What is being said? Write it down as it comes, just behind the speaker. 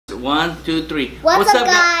1, 2, 3. What's up,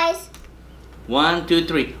 guys? 1, 2,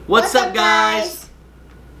 3. What's up, guys?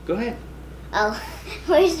 Go ahead. Oh,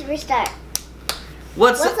 where's restart?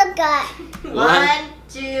 What's up, guys? 1,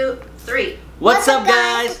 2, 3. What's up,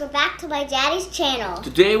 guys? Welcome back to my daddy's channel.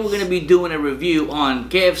 Today we're gonna be doing a review on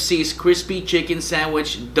KFC's crispy chicken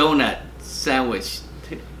sandwich donut sandwich.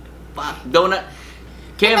 Donut.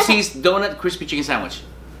 KFC's donut crispy chicken sandwich.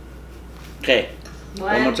 Okay.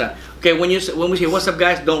 One more time. Okay, when we say what's up,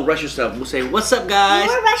 guys, don't rush yourself. We'll say what's up, guys.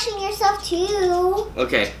 You were rushing yourself too.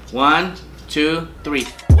 Okay. 1, 2, 3.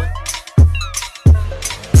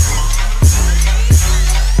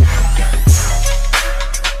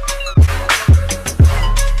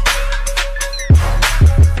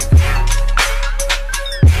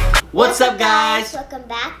 What's up, guys? Welcome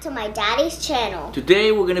back to my daddy's channel.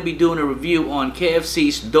 Today we're going to be doing a review on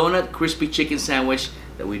KFC's donut crispy chicken sandwich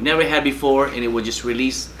that we've never had before, and it was just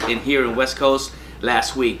released in here in West Coast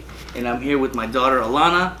last week. And I'm here with my daughter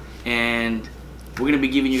Alana, and we're going to be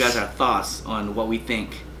giving you guys our thoughts on what we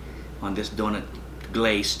think on this donut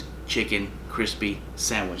glazed chicken crispy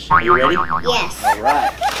sandwich. Are you ready? Yes. All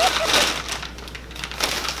right.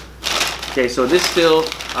 Okay, so this is still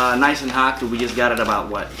nice and hot because we just got it about,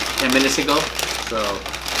 what, 10 minutes ago? So,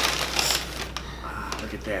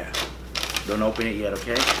 look at that. Don't open it yet,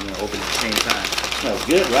 okay? I'm going to open it at the same time. Smells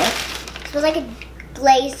good, right? It smells like a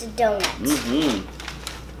glazed donut. Mm-hmm.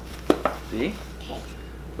 See? Okay.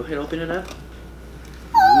 Go ahead, open it up.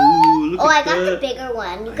 Oh, Ooh, look I at got that. the bigger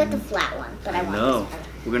one. You got the flat one, but I want No. this one.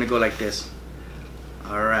 We're going to go like this.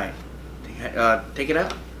 All right. Take it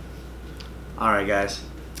out. All right, guys.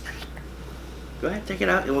 Go ahead, take it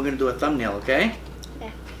out, and we're going to do a thumbnail, okay?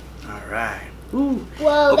 Okay. All right. Ooh.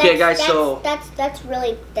 Whoa, Okay, that's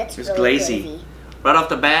really glazy. glazy. Right off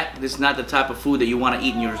the bat, this is not the type of food that you want to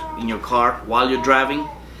eat in your car while you're driving,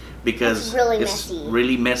 because It's really it's messy.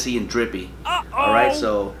 really messy and drippy. All right,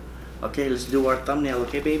 so okay, let's do our thumbnail,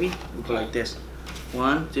 okay, baby? We'll go like this.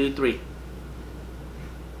 1, 2, 3.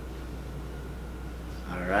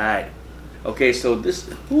 All right. Okay, so this,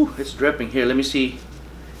 it's dripping here. Let me see.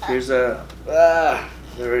 Here's a,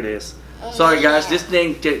 there it is. Sorry, guys. This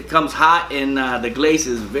thing comes hot, and the glaze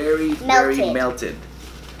is very melted.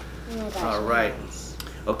 Oh my gosh. All right.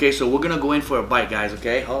 Okay, so we're gonna go in for a bite, guys.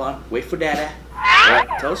 Okay, hold on. Wait for Dada. All right,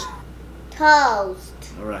 toast. Toast.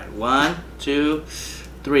 All right, 1, 2,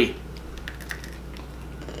 3.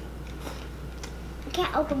 I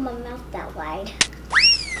can't open my mouth that wide.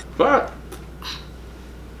 What?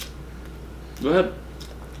 Go ahead.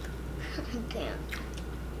 I can't.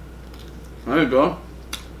 There you go.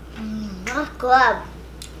 That's good.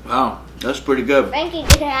 Wow, that's pretty good. Frankie,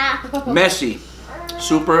 get it out. Messy.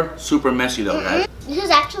 Super, super messy though, guys. This is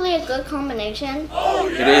actually a good combination.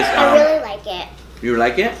 It is. I really like it. You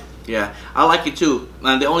like it? Yeah, I like it too.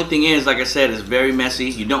 The only thing is, like I said, it's very messy.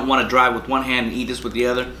 You don't want to drive with one hand and eat this with the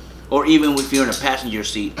other, or even if you're in a passenger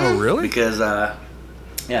seat. Oh, really? Because,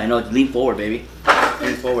 yeah, I know. Lean forward, baby.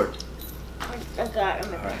 Lean forward. I got it.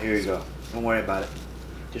 All right, here you go. Don't worry about it.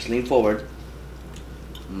 Just lean forward.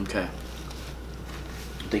 Okay.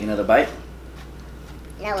 Take another bite.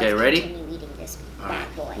 Now Okay, let's ready? continue eating this All right.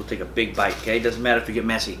 bad boy. We'll take a big bite. Okay, doesn't matter if you get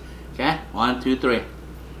messy. Okay, 1, 2, 3.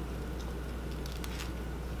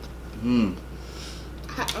 Mmm.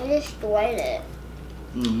 I destroyed it.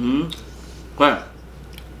 Mm-hmm. Okay.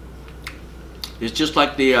 It's just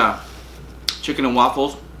like the chicken and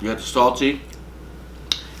waffles. You got the salty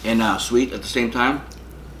and sweet at the same time.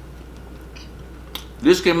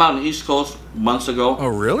 This came out in the East Coast months ago. Oh,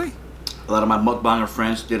 really? A lot of my mukbanger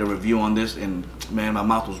friends did a review on this, and man, my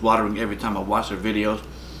mouth was watering every time I watched their videos.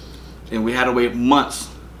 And we had to wait months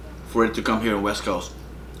for it to come here in West Coast.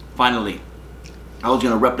 Finally, I was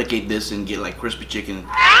gonna replicate this and get like crispy chicken.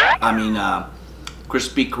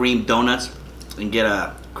 Krispy Kreme donuts, and get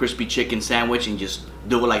a crispy chicken sandwich and just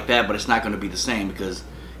do it like that. But it's not gonna be the same because,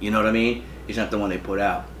 you know what I mean? It's not the one they put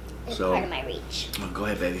out. It's So part of my reach. oh, go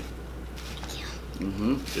ahead, baby.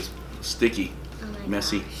 It's sticky, Oh my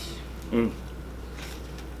messy. gosh.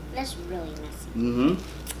 That's really messy.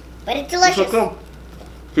 But it's It's delicious. okay.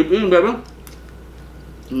 Keep eating, baby.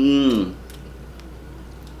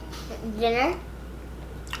 Dinner.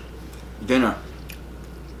 Dinner.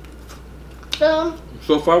 So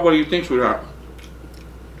So far, what do you think, sweetheart?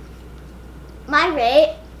 my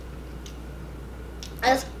rate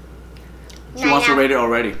is She wants to rate it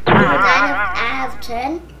already. 9 out of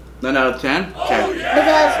 10 9 out of 10? Okay.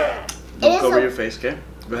 because Don't it cover is your face, okay?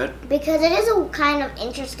 Go ahead. because it is a kind of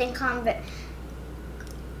interesting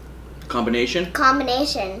Combination?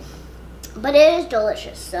 combination, but it is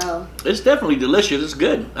delicious. So It's definitely delicious. It's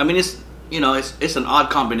good. I mean, it's, you know, it's an odd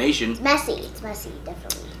combination. messy. It's messy,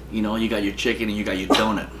 definitely. you know, you got your chicken and you got your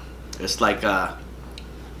donut. It's like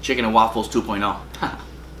chicken and waffles 2.0.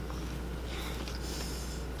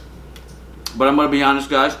 But I'm gonna be honest,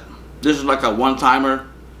 guys. This is like a one-timer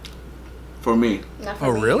for me. Not for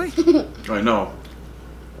Oh, me. really? I know.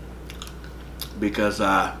 Because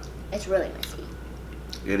It's really messy.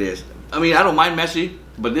 it is. I mean, I don't mind messy,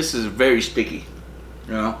 but this is very sticky.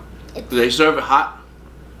 You know, they serve it hot,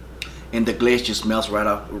 and the glaze just melts right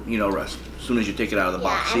off. You know, as soon as you take it out of the Yeah,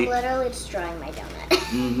 box. I'm See? literally destroying my donut.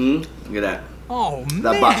 Mm-hmm. Look at that. Oh, man.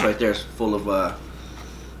 That box right there is full of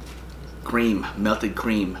cream, melted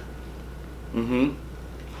cream. Mm-hmm.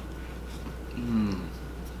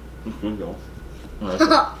 Here we go.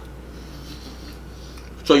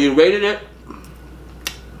 So you rated it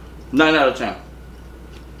 9 out of 10.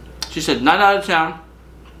 She said 9 out of 10.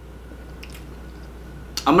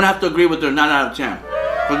 I'm gonna have to agree with her 9 out of 10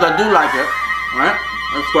 because I do like it. Right?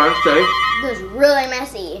 That's what I say. It was really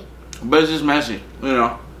messy. But it's just messy, you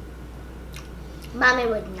know. Mommy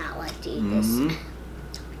would not like to eat this.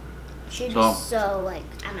 She'd be so like,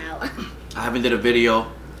 I'm out. I haven't done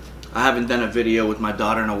a video with my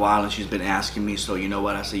daughter in a while, and she's been asking me. So you know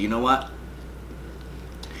what? I said, you know what?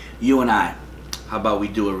 You and I, how about we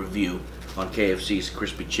do a review on KFC's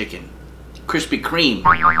crispy Kreme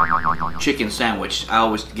chicken sandwich. I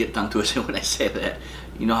always get tongue twisted when I say that.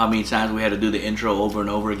 You know how many times we had to do the intro over and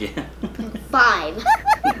over again? 5.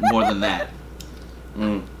 More than that.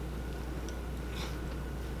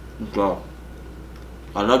 So,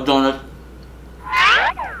 I love donuts.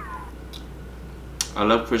 I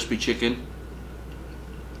love crispy chicken.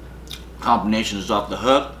 Combination is off the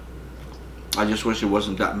hook. I just wish it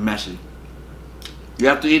wasn't that messy. You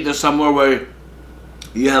have to eat this somewhere where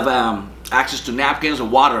you have access to napkins or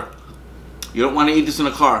water. You don't want to eat this in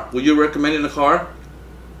a car. Would you recommend it in a car?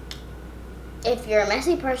 If you're a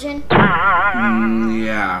messy person,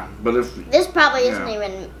 Yeah, but if this probably isn't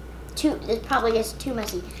even too. This probably is too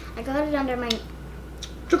messy. I got it under my.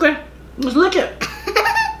 it's okay. Just lick it.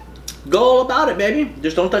 Go all about it, baby.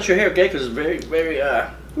 Just don't touch your hair, okay? Because it's very, very.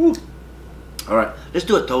 Woo. All right, let's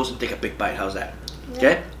do a toast and take a big bite. How's that?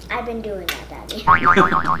 Okay. I've been doing that, Daddy.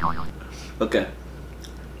 Okay.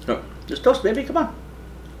 So, just toast, baby. Come on.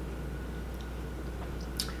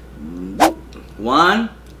 1,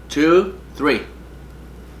 2, 3.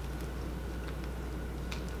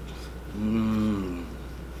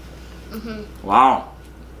 Wow.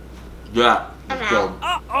 Yeah. I'm let's go.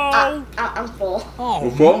 out. I'm full. Oh,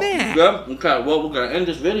 You're full? man. Good? Okay, well, we're going to end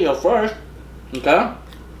this video first. Okay?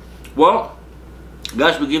 Well,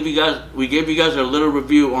 guys, we gave you guys a little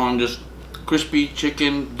review on this crispy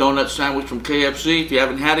chicken donut sandwich from KFC. If you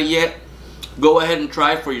haven't had it yet, go ahead and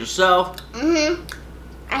try it for yourself. I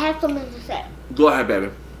have something to say. Go ahead, baby.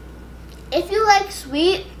 If you like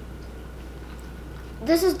sweet,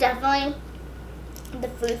 this is definitely the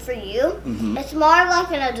food for you. It's more like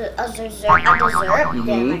a dessert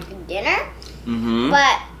than like a dinner.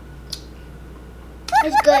 But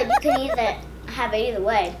it's good. You can have it either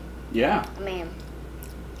way. Yeah. I mean,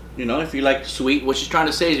 you know, if you like sweet, what she's trying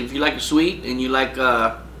to say is if you like sweet and you like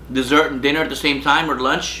dessert and dinner at the same time, or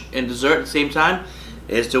lunch and dessert at the same time,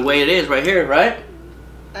 it's the way it is right here, right?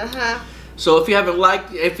 So if you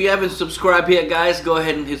haven't subscribed yet, guys, go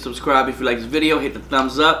ahead and hit subscribe. If you like this video, hit the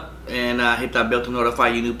thumbs up and hit that bell to notify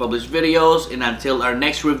you new published videos. And until our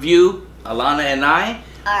next review, Alana and I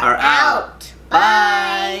are out.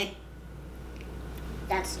 Bye.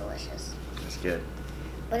 That's delicious. That's good.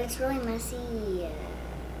 But it's really messy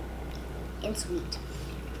and sweet.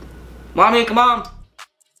 Mommy, come on.